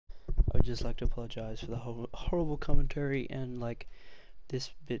I'd just like to apologize for the horrible commentary and like this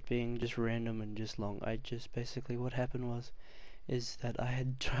bit being just random and just long. I just basically what happened is that I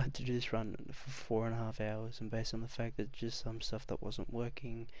had tried to do this run for 4.5 hours, and based on the fact that just some stuff that wasn't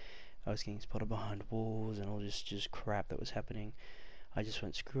working, I was getting spotted behind walls and all just crap that was happening. I just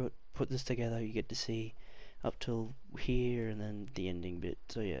went screw it, put this together. You get to see up till here and then the ending bit.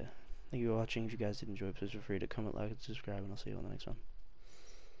 So yeah, thank you for watching. If you guys did enjoy, please feel free to comment, like, and subscribe, and I'll see you on the next one.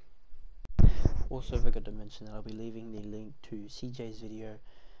 Also, forgot to mention that I'll be leaving the link to CJ's video,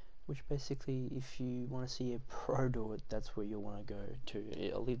 which basically, if you want to see a pro do it, that's where you'll want to go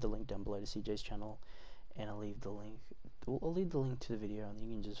to. I'll leave the link down below to CJ's channel, and I'll leave the link to the video, and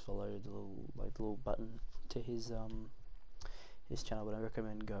you can just follow the little button to his channel. But I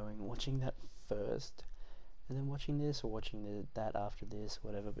recommend watching that first, and then watching this, or watching that after this,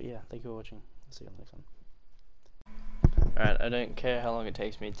 whatever. But yeah, thank you for watching. I'll see you on the next one. Alright, I don't care how long it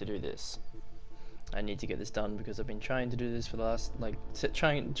takes me to do this. I need to get this done because I've been trying to do this for the last,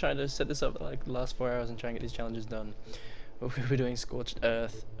 trying to set this up like the last 4 hours and trying to get these challenges done. We're doing Scorched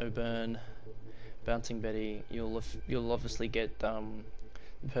Earth, O'Burn, Bouncing Betty. You'll obviously get the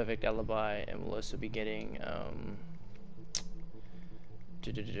Perfect Alibi, and we'll also be getting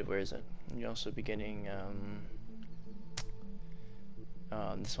where is it? You'll also be getting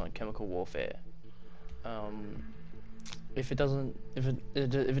this one, Chemical Warfare. If it doesn't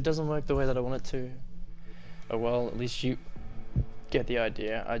work the way that I want it to, oh well, at least you get the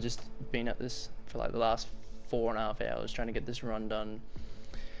idea. I just been at this for like the last 4.5 hours trying to get this run done,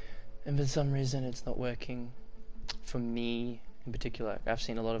 and for some reason it's not working for me in particular. I've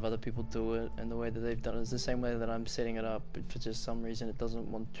seen a lot of other people do it, and the way that they've done it is the same way that I'm setting it up, but for just some reason it doesn't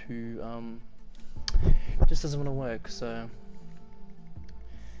want to just doesn't want to work. So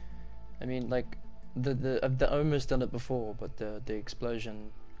I mean, like, I've almost done it before, but the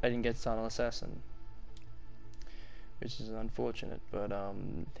explosion, I didn't get Silent Assassin, which is unfortunate. But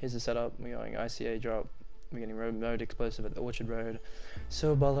here's the setup. We're going ICA drop. We're getting road mode explosive at the Orchard Road.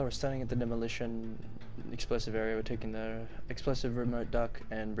 Silverballer, we're starting at the demolition explosive area. We're taking the explosive remote duck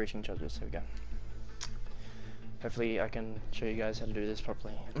and breaching charges. Here we go. Hopefully I can show you guys how to do this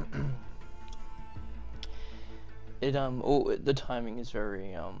properly. The timing is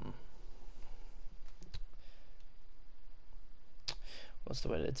very what's the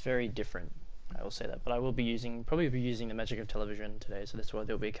word? It's very different. I will say that, but I will be probably be using the magic of television today, so that's why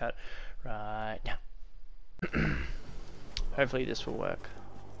there'll be a cut right now. Hopefully this will work.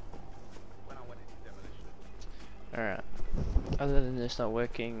 Alright. Other than this not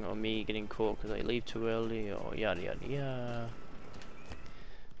working, or me getting caught because I leave too early, or yada yada yada,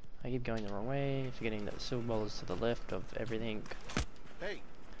 I keep going the wrong way, forgetting that the silver ball is to the left of everything. Hey.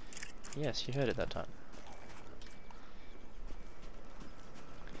 Yes, you heard it that time.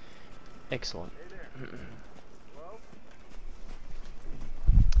 Excellent.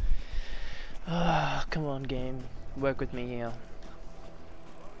 Ah, come on, game. Work with me here.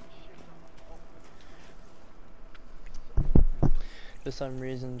 For some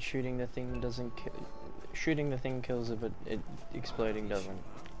reason, shooting the thing doesn't kill. Shooting the thing kills it, but exploding doesn't.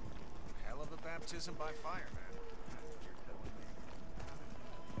 Hell of a baptism by fire, man.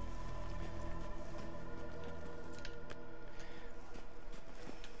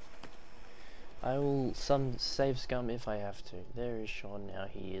 I will save scum if I have to. There is Sean now.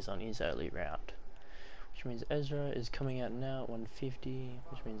 He is on his early route, which means Ezra is coming out now at 150,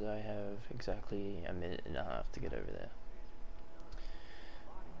 which means I have exactly a minute and a half to get over there.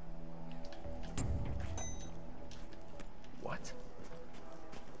 What?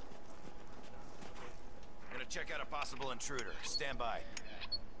 I'm gonna check out a possible intruder. Stand by.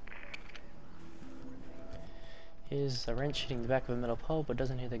 Here's a wrench hitting the back of a metal pole, but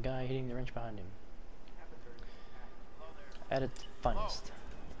doesn't hit the guy hitting the wrench behind him. At its finest.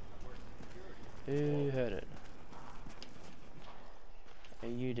 Who heard it?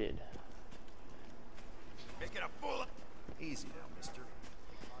 You did. Making a fool of... Easy now, mister.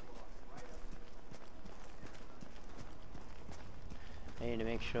 I need to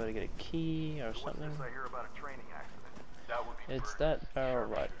make sure to get a key or something. I hear about a training accident. That would be It's that barrel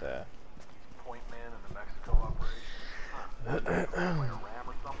right there. Point man in the Mexico operation. Like a ram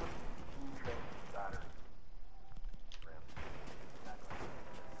or something?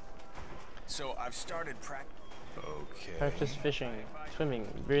 So I've started Okay. Practice fishing, swimming,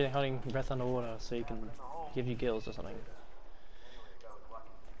 really holding breath underwater so you can give you gills or something.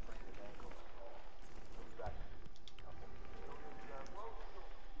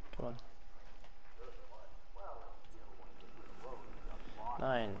 Come on.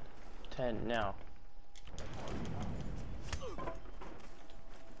 9, 10, now.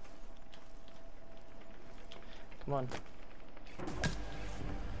 Come on.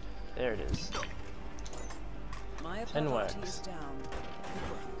 There it is. My 10 apology works. is down. Good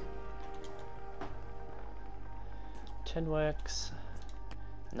work. 10 works.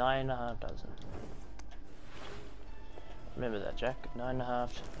 9.5 doesn't. Remember that, Jack. 9.5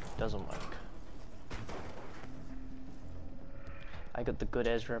 doesn't work. I got the good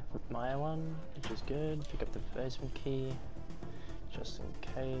Ezra Maya one, which is good. Pick up the basement key, just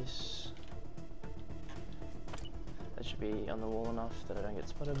in case. That should be on the wall enough that I don't get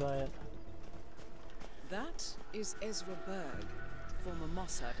spotted by it. That is Ezra Berg, former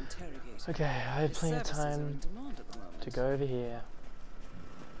Mossad interrogator. Okay, I have His plenty of services are in time demand at the moment. to go over here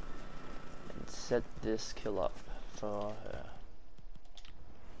and set this kill up for her.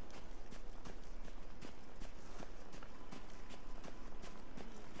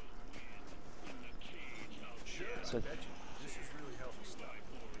 So This is really healthy stuff.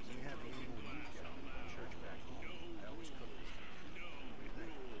 We have a meeting with you guys at church back home. I always cook this. What do you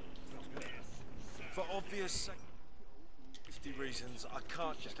think? Smells good. For obvious safety reasons, I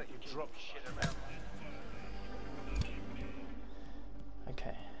can't just let you drop shit around.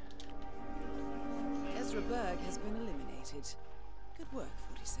 okay. Ezra Berg has been eliminated. Good work,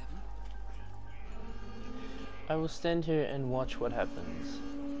 47. I will stand here and watch what happens.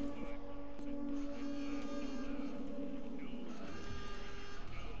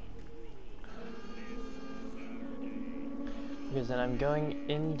 Because then I'm going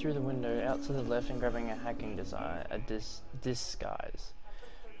in through the window, out to the left, and grabbing a hacking disguise.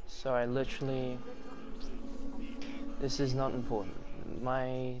 So I literally... This is not important.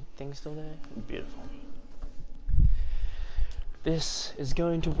 My thing's still there? Beautiful. This is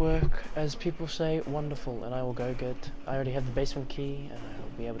going to work, as people say, wonderful, and I will go get... I already have the basement key, and I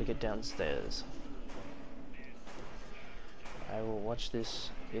will be able to get downstairs. I will watch this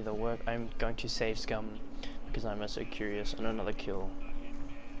either work. I'm going to save scum, because I'm also curious on another kill.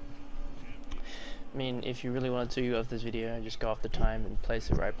 I mean, if you really wanted to of this video, just go off the time and place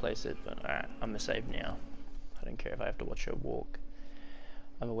it where I place it, but alright, I'm gonna save now. I don't care if I have to watch her walk.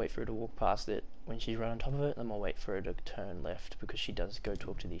 I'm gonna wait for her to walk past it. When she's right on top of it, I'm gonna wait for her to turn left, because she does go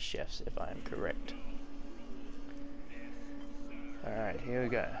talk to these chefs, if I am correct. Alright, here we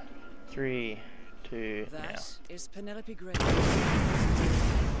go. 3, 2, now. That is Penelope Gray.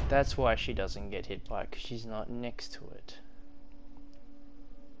 That's why she doesn't get hit by it, because she's not next to it.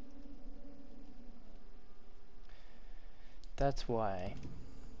 That's why.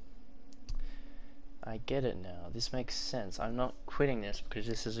 I get it now. This makes sense. I'm not quitting this because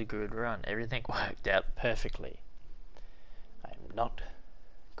this is a good run. Everything worked out perfectly. I'm not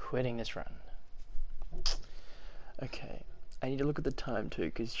quitting this run. Okay. I need to look at the time too,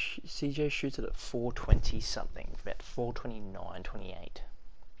 because CJ shoots it at 4:20 something, about 4:29, 28.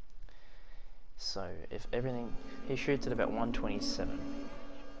 So if everything, he shoots at about 1:27.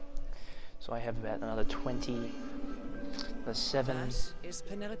 So I have about another 20. The 7. That is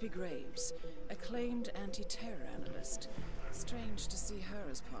Penelope Graves, acclaimed anti-terror analyst. Strange to see her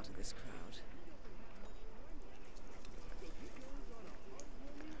as part of this crowd.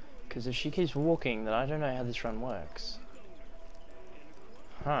 Because if she keeps walking, then I don't know how this run works.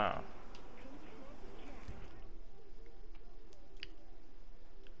 Huh.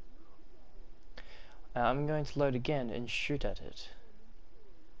 I'm going to load again and shoot at it.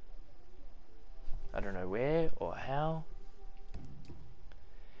 I don't know where or how,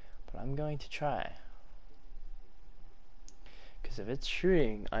 but I'm going to try. Because if it's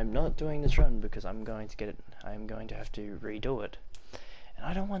shooting, I'm not doing this run because I'm going to get it. I'm going to have to redo it, and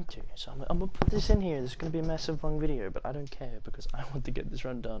I don't want to. So I'm gonna put this in here. This is gonna be a massive long video, but I don't care because I want to get this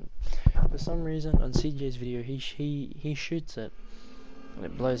run done. For some reason, on CJ's video, he shoots it and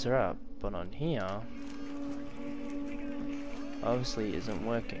it blows her up, but on here, obviously, isn't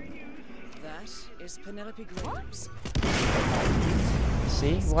working. That is Penelope Graves.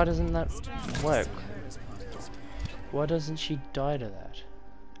 See? Why doesn't that Strange to work? see her as part of this crowd. Why doesn't she die to that?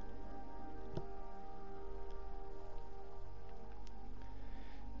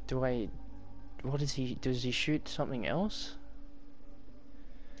 What is he, does he shoot something else?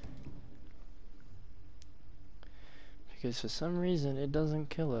 Because for some reason it doesn't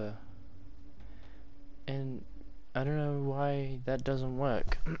kill her. And I don't know why that doesn't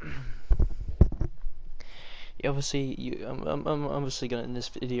work. Obviously, I'm obviously gonna in this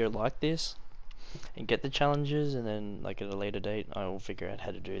video like this and get the challenges, and then like at a later date I will figure out how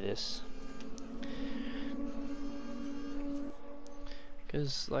to do this.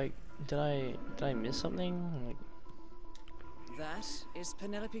 Cause like, did I miss something? Like, That is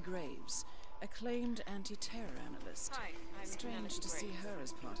Penelope Graves, acclaimed anti-terror analyst. Hi, I'm Strange Penelope to see Graves. her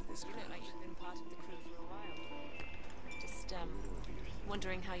as part of this You look crowd. like you've been part of the crew for a while.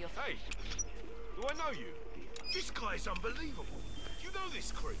 Wondering how you're... Hey, do I know you? This guy's unbelievable. You know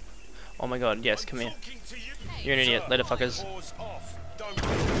this creep? Oh my god, yes, come here. Talking to you. You're an idiot, later fuckers. Paws off. Don't.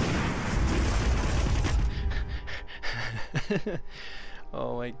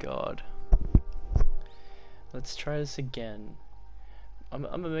 Oh my god. Let's try this again. I'm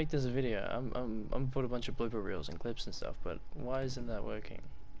gonna make this a video. I'm gonna put a bunch of blooper reels and clips and stuff, but why isn't that working?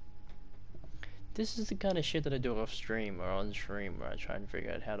 This is the kind of shit that I do off stream or on stream where I try and figure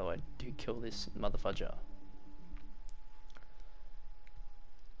out how do I kill this motherfudger.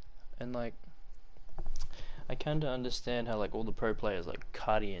 And like, I kinda understand how like all the pro players like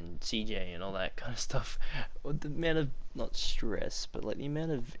Cardi and CJ and all that kind of stuff, the amount of, not stress, but like the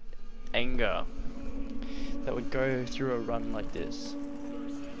amount of anger that would go through a run like this.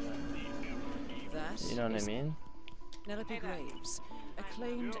 That You know what I mean? Penelope Graves,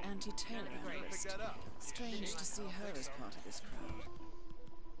 acclaimed anti-terror analyst. Strange to see her as part of this crowd.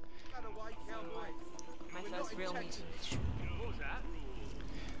 My first real meeting with...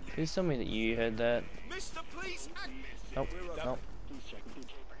 Please tell me that you heard that. Mr. Please act. Nope, nope.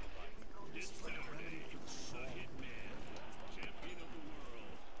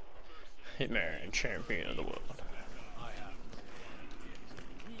 Hitman, champion of the world.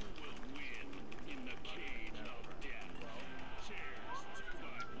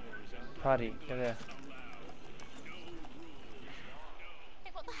 Party, go there.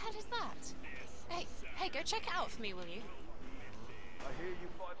 Hey, what the hell is that? Hey, go check it out for me, will you? I hear you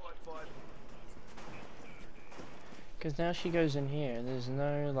 5 Because now she goes in here and there's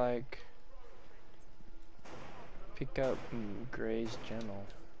no like pick up Gray's journal.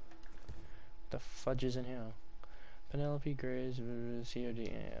 The fudge is in here. Penelope Gray's COD.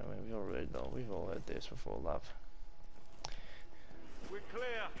 Yeah, we've all heard this before, love. We're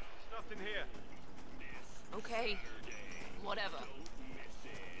clear. There's nothing here. Okay, whatever.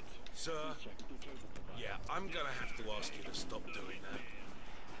 Sir. Yeah, I'm gonna have to ask you to stop doing that.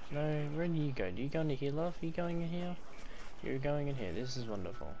 No, where do you go? Do you go into here, love? Are you going in here? You're going in here. This is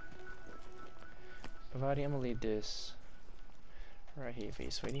wonderful. Pavati, I'm gonna leave this right here for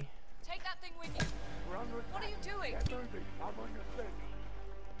you, sweetie. Take that thing with you. What are you doing? Go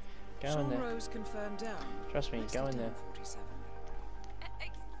in Sean there. Rose confirmed down. Trust me, go in there. 47.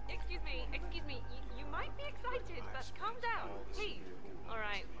 Excuse me. You might be excited, but calm down, please. All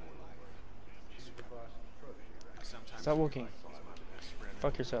right. Stop walking.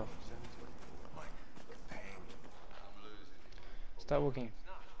 Fuck yourself. Stop walking.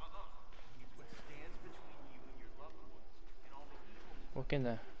 Walk in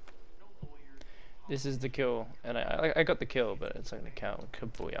there. This is the kill, and I got the kill, but it's not gonna count.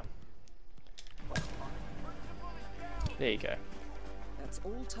 Kabooyah. There you go. That's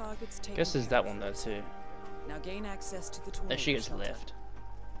all targets taken. Guess there's that one though too. Now gain access to the No, tornado she gets shelter. left.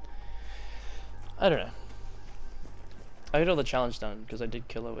 I don't know. I got all the challenge done because I did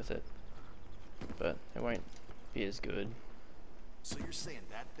kill her with it, but it won't be as good. So you're saying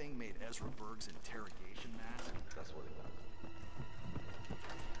that thing made Ezra Berg's interrogation mask? That's what it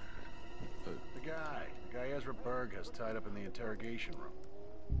was. The guy Ezra Berg has tied up in the interrogation room.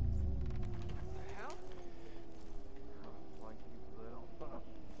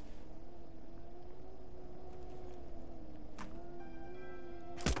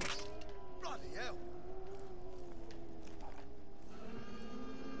 Bloody hell.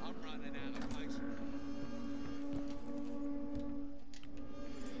 I'm running out of places.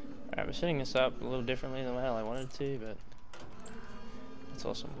 Alright, we're setting this up a little differently than how I wanted to, but that's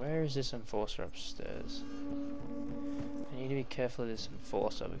awesome. Where is this enforcer upstairs? I need to be careful of this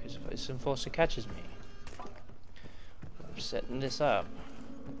enforcer because if this enforcer catches me, I'm setting this up.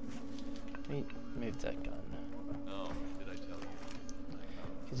 Let me move that gun. Oh, did I tell you?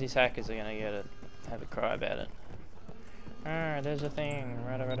 Because these hackers are gonna get it, have a cry about it. Ah, there's a thing.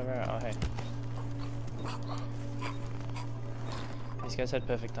 Right. Oh, hey. These guys had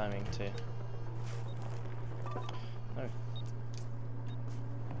perfect timing too. No.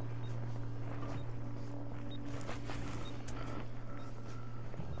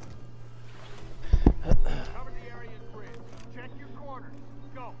 Cover the area in grid. Check your corners.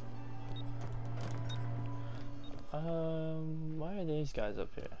 Go. Why are these guys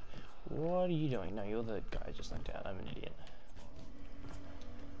up here? What are you doing? No, you're the guy just knocked out. I'm an idiot.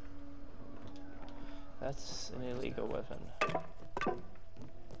 That's an illegal weapon.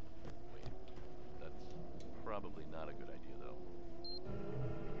 That's probably not a good idea, though.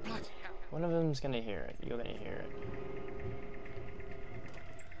 One of them's gonna hear it. You're gonna hear it.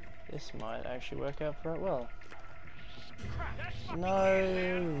 This might actually work out quite well.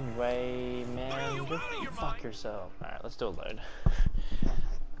 No way, man. Go fuck yourself. Alright, let's do a load.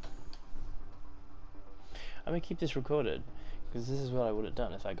 I'm gonna keep this recorded, because this is what I would have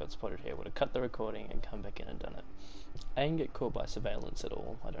done if I got spotted here. I would have cut the recording and come back in and done it. I didn't get caught by surveillance at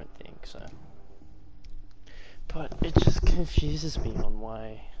all, I don't think, so. But it just confuses me on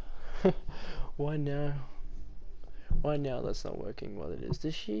why... why now? Why now that's not working while it is.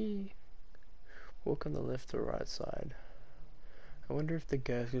 Does she walk on the left or right side? I wonder if the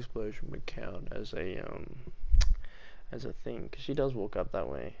gas explosion would count as a thing, because she does walk up that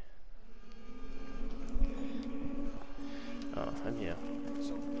way. Oh, I'm here.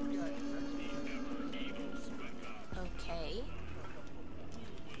 Okay.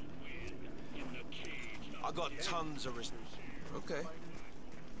 I got tons of Okay.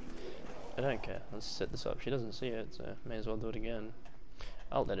 I don't care. Let's set this up. She doesn't see it, so may as well do it again.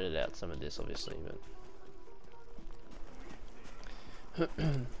 I'll edit out some of this, obviously, but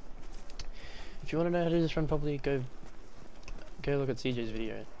if you want to know how to do this run properly, go look at CJ's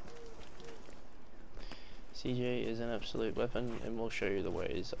video. CJ is an absolute weapon, and will show you the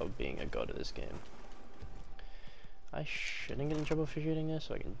ways of being a god of this game. I shouldn't get in trouble for shooting this,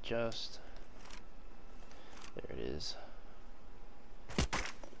 so I can just... There it is.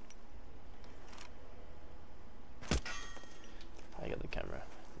 I got the camera.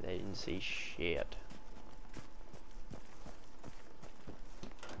 They didn't see shit.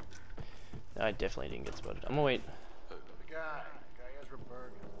 I definitely didn't get spotted. I'm gonna wait. The guy Ezra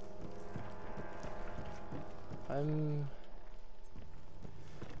Berg. I'm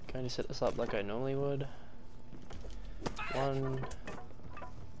going to set this up like I normally would. 1,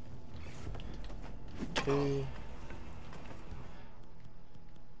 2.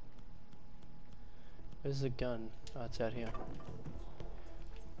 Where's the gun? Oh, it's out here.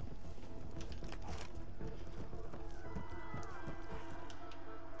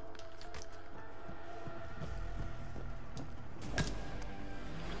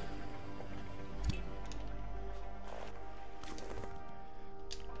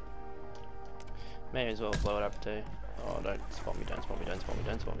 May as well blow it up too. Oh, don't spot me, don't spot me, don't spot me,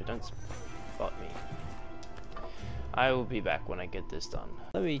 don't spot me, don't spot me. I will be back when I get this done.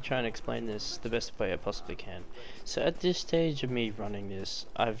 Let me try and explain this the best way I possibly can. So at this stage of me running this,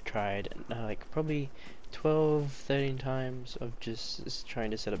 I've tried like probably 12-13 times of just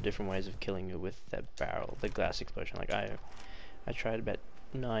trying to set up different ways of killing you with that barrel, the glass explosion. Like I tried about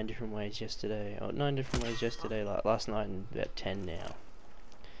 9 different ways yesterday, or 9 different ways yesterday, like last night, and about 10 now.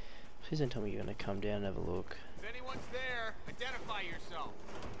 Please don't tell me you're gonna come down and have a look. If anyone's there, identify yourself.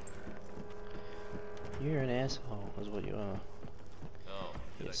 You're an asshole, is what you are. Oh,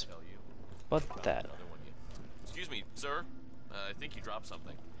 did Yes. I tell you? But that. Excuse me, sir. I think you dropped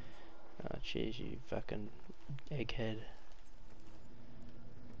something. Oh, jeez, you fucking egghead.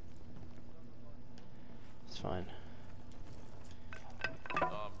 It's fine. Sir.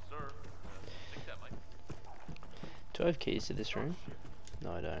 I think that might. Do I have keys to this room?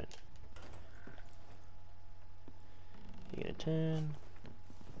 No, I don't. You're gonna turn.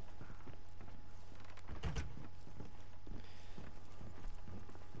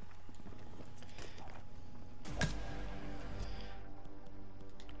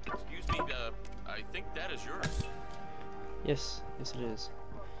 Excuse me, I think that is yours. Yes, yes it is.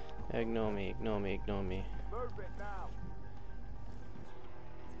 Ignore me, ignore me, ignore me.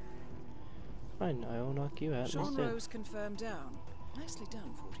 Fine, I will knock you out Sean instead. Rose confirmed down. Nicely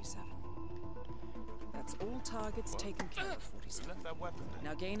done, 47. That's all targets taken care of, 47. Left that weapon.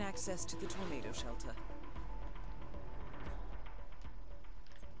 Now gain access to the tornado shelter.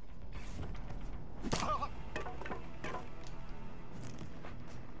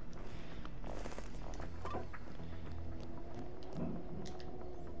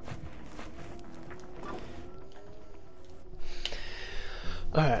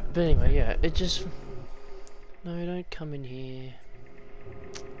 Alright, but anyway, yeah, it just... No, don't come in here.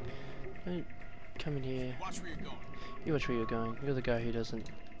 Don't come in here. Watch where you're going. You watch where you're going. You're the guy who doesn't...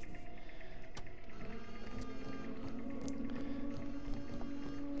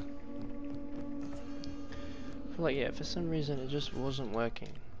 Like, yeah, for some reason it just wasn't working.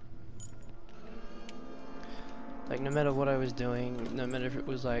 Like, no matter what I was doing, no matter if it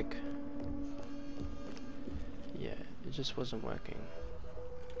was like... Yeah, it just wasn't working.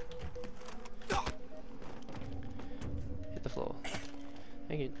 Hit the floor.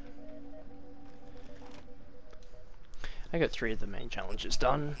 Thank you. I got 3 of the main challenges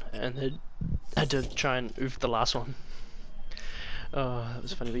done, and then had to try and oof the last one. Oh, that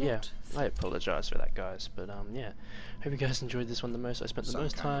was funny, but yeah, I apologize for that, guys. But yeah, hope you guys enjoyed this one the most. I spent the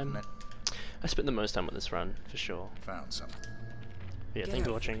most time. I spent the most time on this run for sure. Found something. But yeah, thank you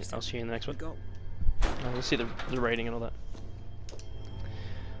for watching. I'll see you in the next one. Go. We'll see the rating and all that.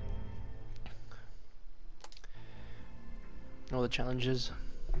 all the challenges.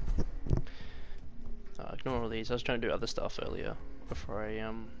 Ignore all these. I was trying to do other stuff earlier before I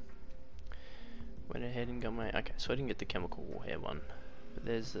went ahead and got my. Okay, so I didn't get the chemical warhead one, but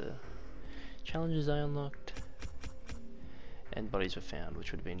there's the challenges I unlocked, and bodies were found,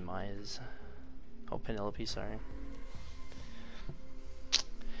 which would have been Maya's, or Penelope, sorry.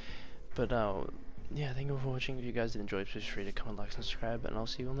 But yeah, thank you all for watching. If you guys did enjoy, please feel free to comment, like, and subscribe, and I'll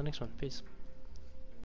see you on the next one. Peace.